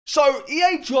So,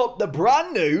 EA dropped the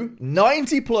brand new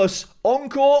 90 plus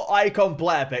Encore Icon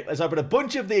player pick. Let's open a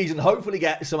bunch of these and hopefully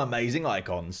get some amazing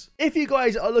icons. If you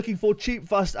guys are looking for cheap,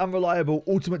 fast and reliable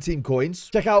Ultimate Team coins,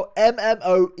 check out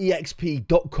MMOEXP.com.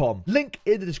 Link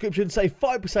in the description, save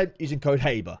 5% using code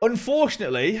HABER.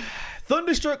 Unfortunately,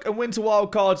 Thunderstruck and Winter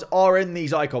Wildcards are in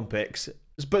these icon picks,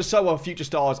 but so are Future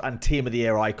Stars and Team of the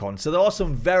Year icons. So there are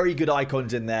some very good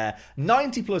icons in there.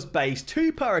 90 plus base,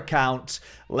 2 per account.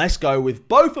 Let's go with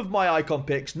both of my icon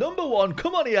picks. Number 1,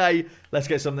 come on EA. Let's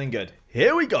get something good.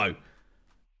 Here we go.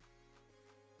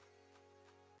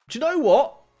 Do you know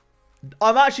what?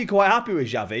 I'm actually quite happy with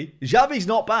Xavi. Xavi's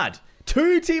not bad.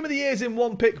 2 Team of the Years in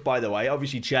 1 pick, by the way.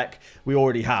 Obviously, Czech, we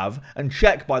already have. And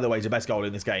Czech, by the way, is the best goalie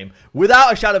in this game.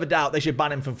 Without a shadow of a doubt, they should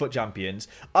ban him from FUT Champions.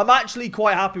 I'm actually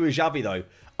quite happy with Xavi, though.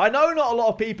 I know not a lot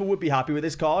of people would be happy with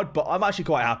this card, but I'm actually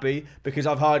quite happy because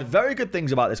I've heard very good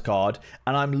things about this card,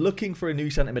 and I'm looking for a new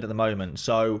centre mid at the moment.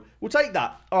 So, we'll take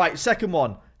that. All right, second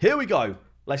one. Here we go.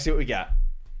 Let's see what we get.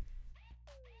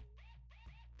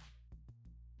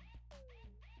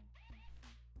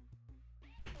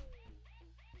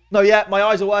 No, yeah, my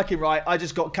eyes are working right. I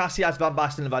just got Casillas, Van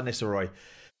Basten, and Van Nistelrooy.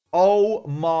 Oh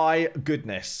my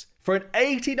goodness. For an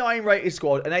 89 rated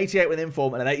squad, an 88 with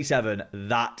inform, and an 87,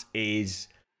 that is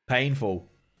painful.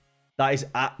 That is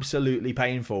absolutely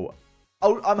painful.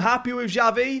 Oh, I'm happy with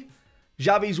Xavi.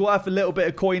 Xavi's worth a little bit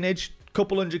of coinage,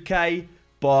 couple 100k,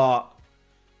 but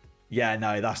yeah,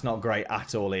 no, that's not great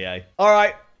at all, EA. All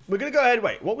right, we're going to go ahead.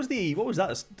 Wait, what was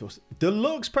that?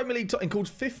 Deluxe Premier League called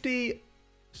 50...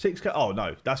 6k. Oh,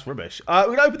 no. That's rubbish. We're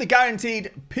going to open the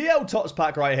guaranteed PL TOTS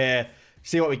pack right here.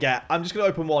 See what we get. I'm just going to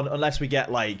open one unless we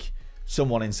get, like,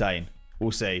 someone insane.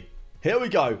 We'll see. Here we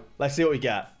go. Let's see what we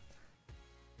get.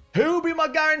 Who will be my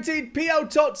guaranteed PL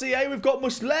TOTS, EA? We've got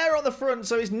Muslera on the front,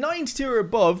 so it's 92 or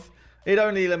above. It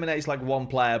only eliminates, like, 1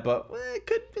 player, but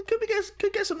could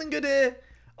get something good here.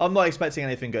 I'm not expecting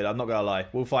anything good. I'm not going to lie.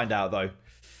 We'll find out, though.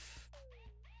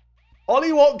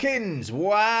 Ollie Watkins.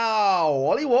 Wow.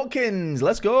 Ollie Watkins.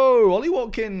 Let's go. Ollie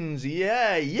Watkins.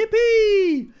 Yeah.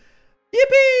 Yippee.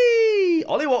 Yippee.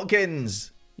 Ollie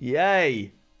Watkins.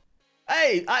 Yay.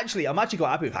 Hey, actually, I'm actually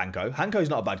quite happy with Hanko. Hanko's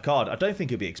not a bad card. I don't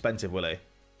think he'll be expensive, will he?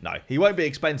 No, he won't be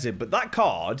expensive. But that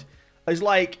card is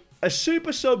like a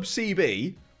super sub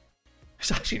CB.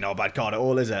 It's actually not a bad card at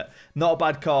all, is it? Not a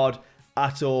bad card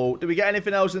at all. Did we get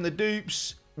anything else in the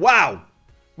dupes? Wow.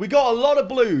 We got a lot of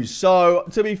blues, so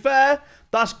to be fair,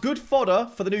 that's good fodder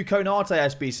for the new Konate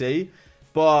SBC.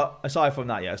 But aside from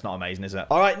that, yeah, it's not amazing, is it?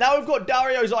 All right, now we've got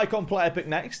Dario's icon player pick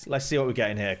next. Let's see what we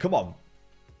get in here. Come on.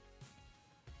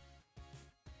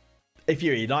 If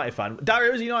you're a United fan,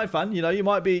 Dario's a United fan. You know, you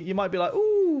might be like,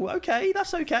 ooh, okay,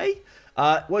 that's okay.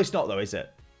 Well, it's not though, is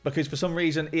it? Because for some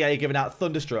reason, EA are giving out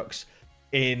Thunderstrucks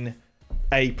in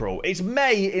April. It's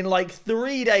May in like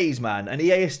 3 days, man. And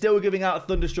EA is still giving out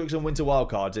Thunderstrucks and Winter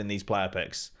Wildcards in these player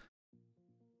picks.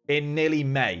 In nearly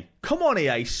May. Come on,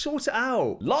 EA. Sort it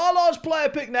out. Lala's player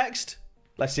pick next.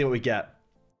 Let's see what we get.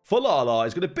 For Lala,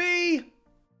 it's going to be...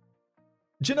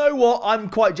 Do you know what? I'm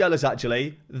quite jealous,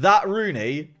 actually. That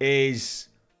Rooney is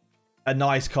a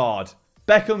nice card.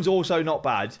 Beckham's also not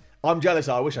bad. I'm jealous.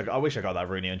 I wish I got that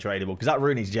Rooney untradeable because that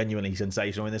Rooney's genuinely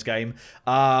sensational in this game.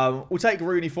 We'll take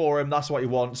Rooney for him. That's what he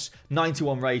wants.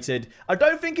 91 rated. I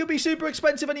don't think he'll be super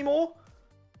expensive anymore.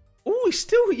 Oh, he's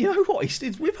still, you know what?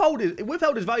 We've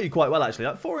held his value quite well, actually.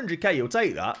 Like 400k, you'll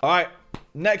take that. All right,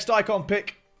 next icon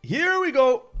pick. Here we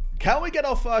go. Can we get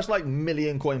our first, like,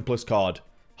 million coin plus card?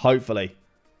 Hopefully.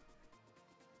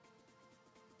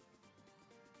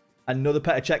 Another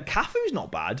Petr Cech. Cafu's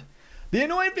not bad. The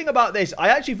annoying thing about this, I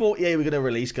actually thought EA were going to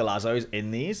release Galazzos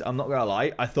in these. I'm not going to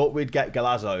lie. I thought we'd get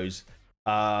Galazzos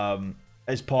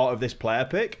as part of this player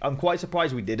pick. I'm quite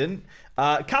surprised we didn't.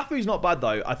 Cafu's not bad,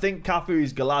 though. I think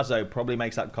Cafu's Galazzo probably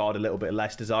makes that card a little bit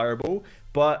less desirable.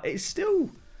 But it's still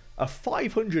a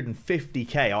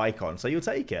 550k icon, so you'll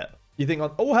take it. You think,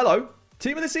 oh, hello.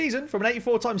 Team of the season from an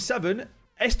 84 times 7.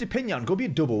 Estepinian. Could be a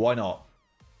double. Why not?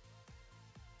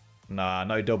 Nah,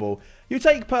 no double. You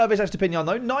take Purvis Estepinian,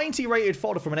 though. 90 rated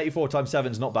fodder from an 84 times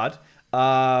 7 is not bad.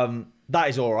 That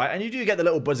is all right. And you do get the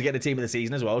little buzz to get the team of the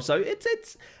season as well. So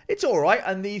it's all right.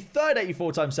 And the third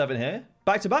 84 times 7 here.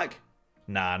 Back-to-back?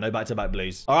 Nah, no back-to-back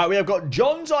blues. All right, we have got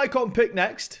John's icon pick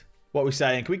next. What are we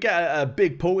saying? Can we get a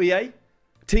big pull, EA?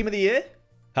 Team of the year?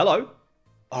 Hello?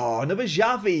 Oh, another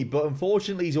Xavi. But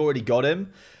unfortunately, he's already got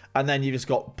him. And then you've just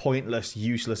got pointless,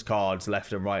 useless cards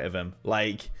left and right of him.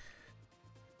 Like...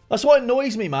 That's what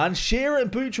annoys me, man. Shearer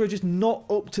and Butra are just not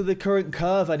up to the current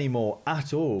curve anymore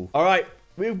at all. All right,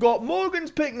 we've got Morgan's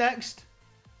pick next.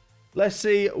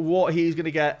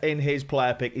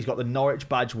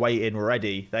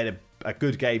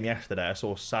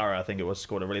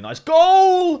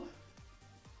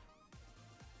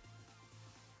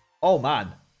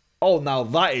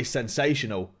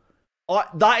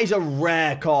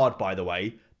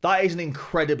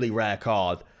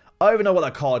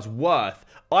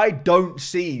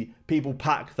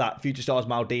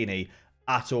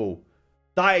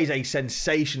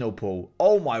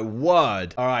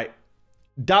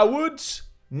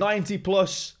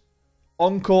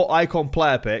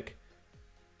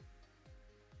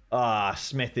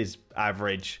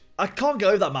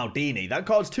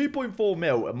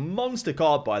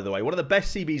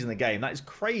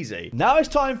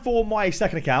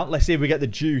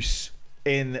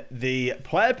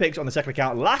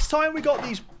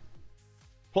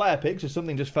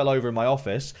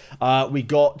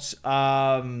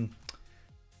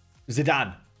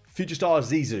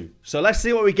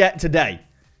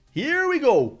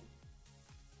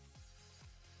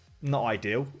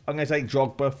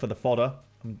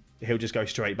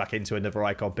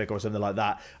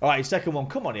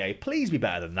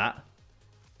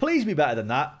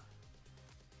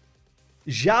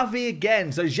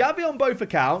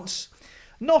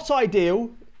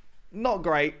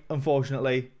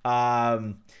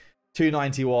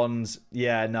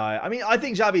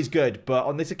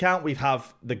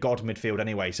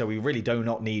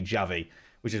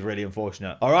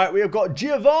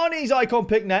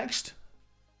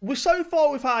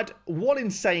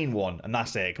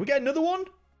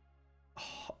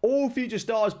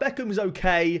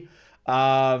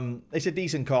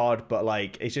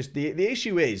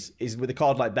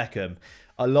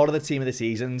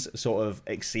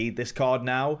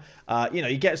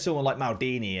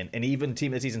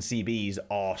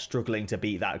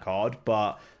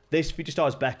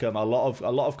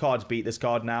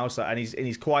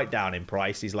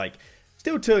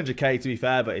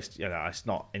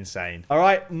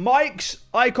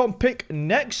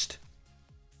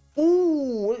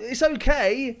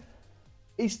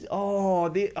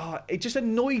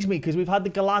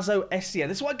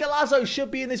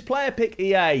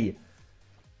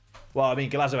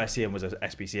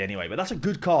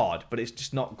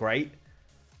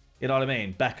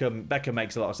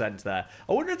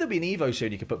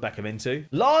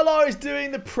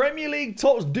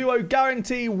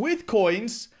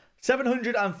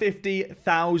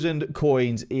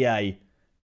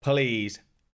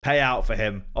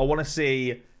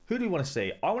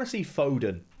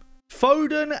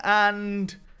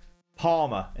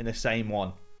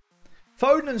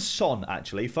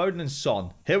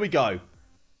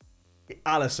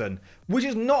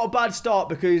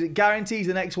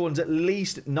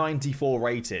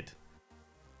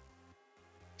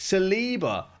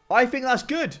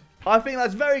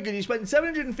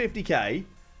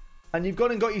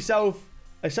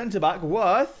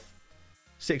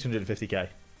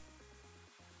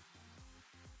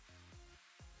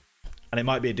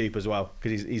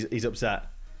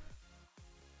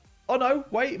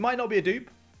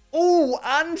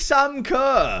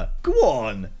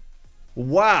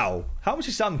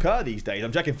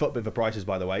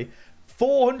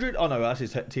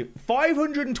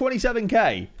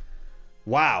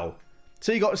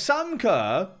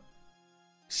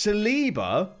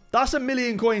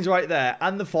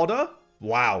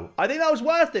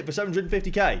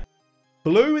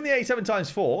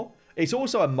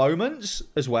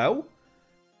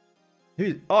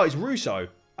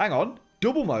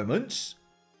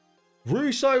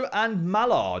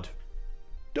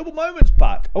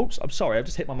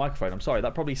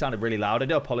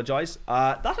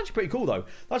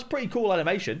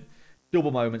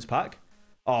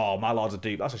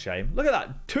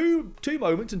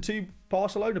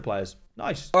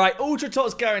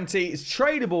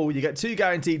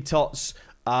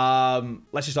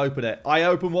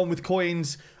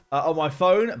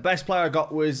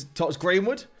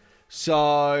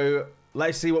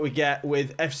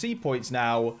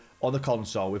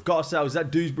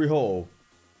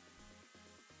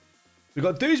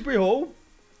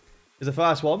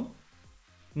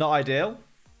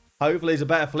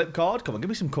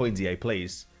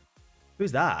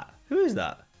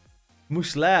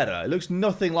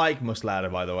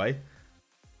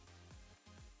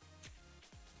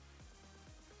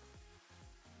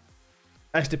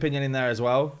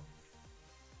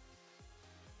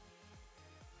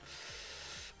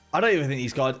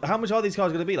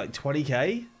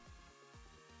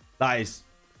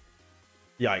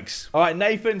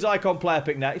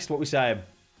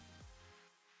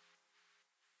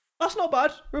 That's not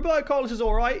bad. Roberto Carlos is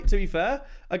all right, to be fair.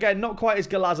 Again, not quite his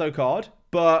Galazzo card,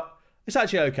 but it's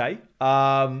actually okay.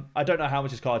 I don't know how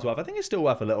much his card's worth. I think it's still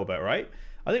worth a little bit, right?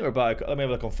 I think Roberto... Let me have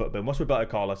a look on Footbin. What's Roberto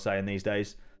Carlos saying these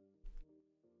days?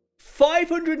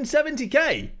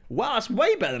 570k. Wow, that's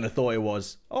way better than I thought it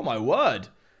was. Oh, my word.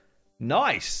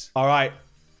 Nice. All right.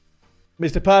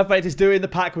 Mr. Perfect is doing the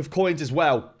pack with coins as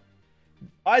well.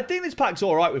 I think this pack's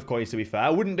all right with coins, to be fair. I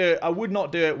wouldn't do it. I would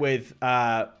not do it with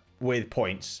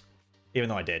points, even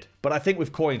though I did. But I think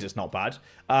with coins, it's not bad.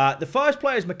 The first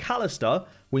player is McAllister.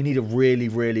 We need a really,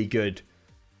 really good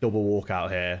double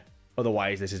walkout here.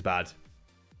 Otherwise, this is bad.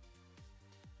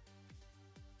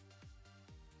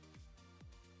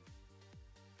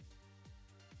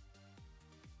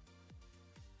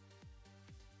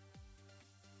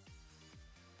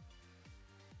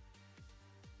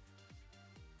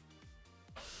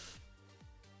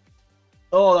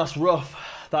 Oh, that's rough.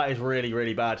 That is really,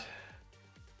 really bad.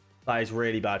 That is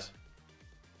really bad.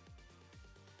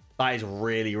 That is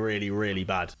really, really, really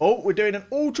bad. Oh, we're doing an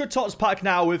Ultra Tots pack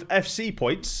now with FC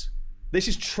points. This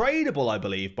is tradable, I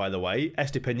believe, by the way.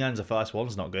 Estepinan's the first one.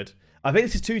 It's not good. I think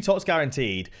this is 2 Tots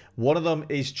guaranteed. One of them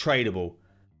is tradable.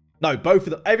 No, both of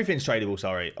them. Everything's tradable,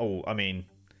 sorry. Oh, I mean,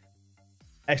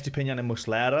 Estepinan and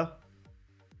Muslera.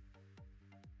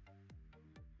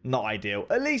 Not ideal.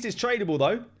 At least it's tradable,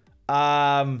 though.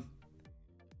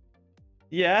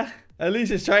 Yeah, at least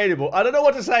it's tradable. I don't know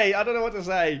what to say. I don't know what to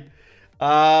say.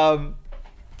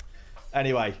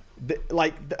 Anyway,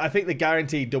 I think the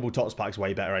guaranteed double Tots pack's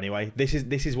way better anyway. This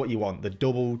is what you want. The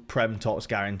double Prem Tots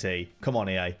guarantee. Come on,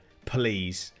 EA.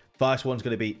 Please. First one's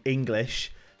going to be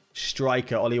English.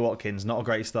 Striker, Ollie Watkins. Not a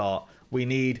great start. We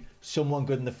need someone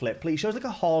good in the flip. Please, show us like a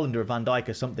Haaland or a Van Dijk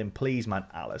or something. Please, man.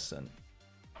 Allison.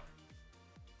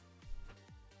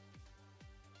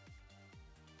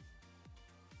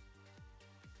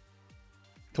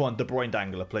 Come on, De Bruyne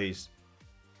Dangler, please.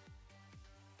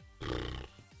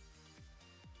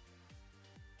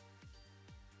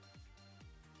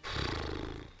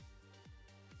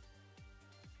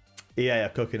 EA are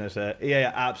cooking us here. EA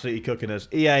are absolutely cooking us.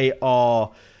 EA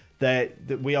are...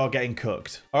 we are getting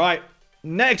cooked. All right,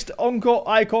 next Encore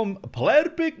Icon player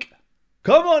pick.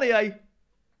 Come on, EA.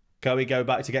 Can we go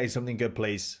back to getting something good,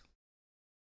 please?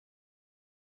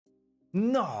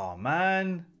 No,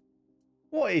 man.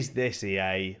 What is this,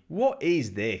 EA? What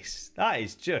is this? That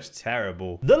is just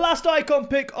terrible. The last icon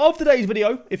pick of today's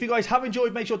video. If you guys have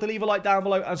enjoyed, make sure to leave a like down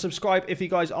below and subscribe if you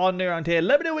guys are new around here.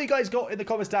 Let me know what you guys got in the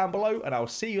comments down below, and I'll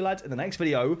see you lads in the next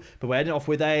video. But we're ending off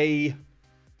with a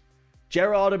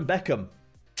Gerrard and Beckham.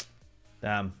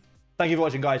 Thank you for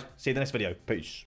watching, guys. See you in the next video. Peace.